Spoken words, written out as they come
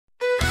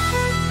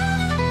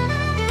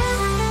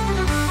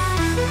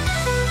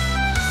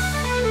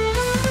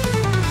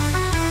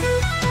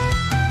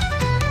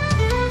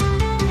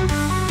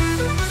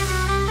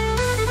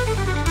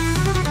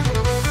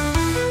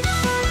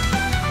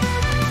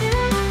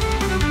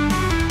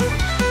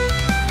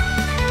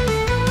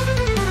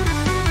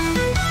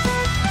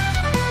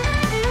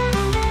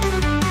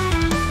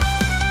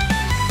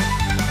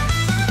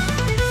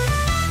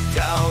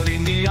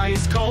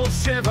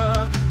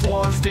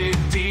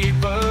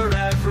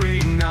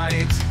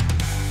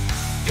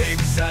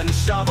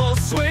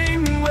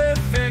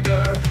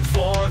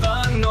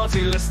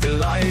endless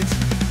delight.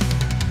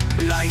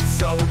 Light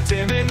so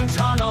dim in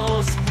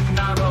tunnels,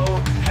 narrow,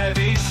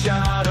 heavy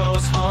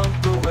shadows haunt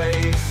the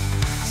way.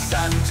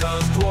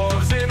 Santa's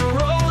dwarves in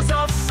rows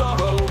of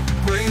sorrow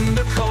bring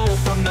the coal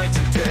from night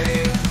to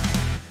day.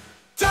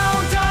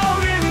 Down,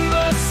 down in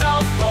the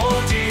South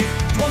Pole deep,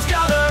 dwarves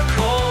gather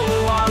coal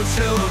while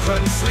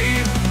children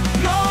sleep.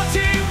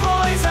 Naughty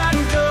boys and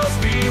girls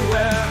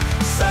beware,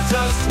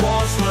 Santa's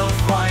dwarves will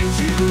find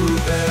you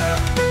there.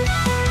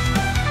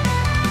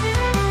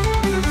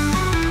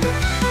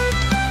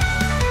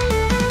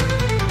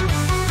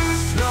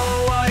 Snow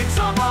White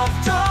above,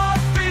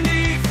 dark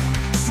beneath,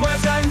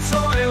 sweat and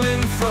toil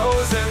in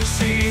frozen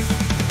sheath.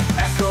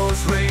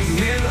 Echoes ring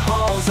in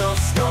halls of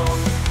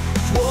stone,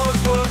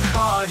 dwarves work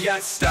hard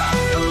yet stand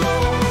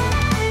alone.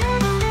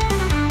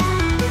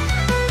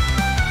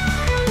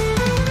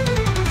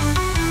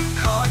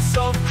 Carts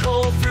of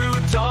coal through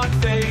dark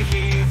they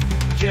heave,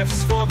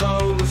 gifts for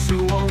those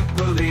who won't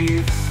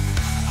believe.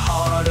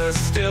 Harder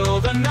still,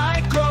 the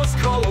night grows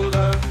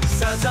colder,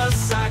 Santa's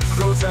sack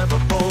grows ever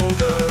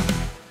bolder.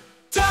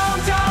 Down,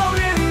 down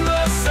in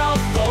the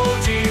South Pole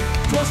deep,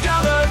 dwarves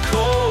gather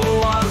coal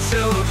while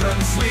children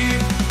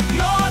sleep.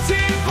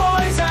 Naughty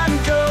boys and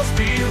girls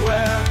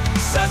beware,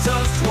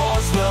 Santa's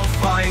dwarves will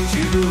find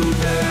you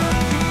there.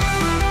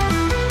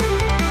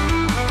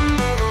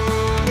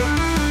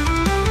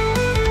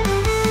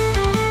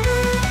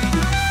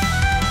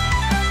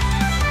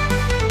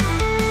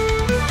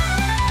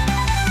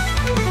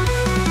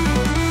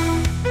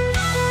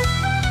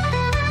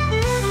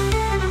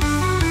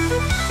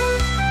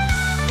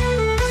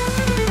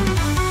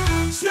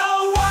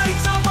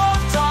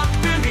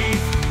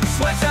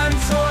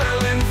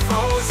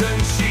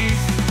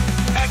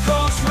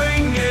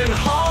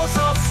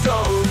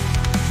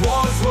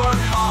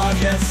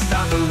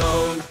 Stand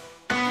alone.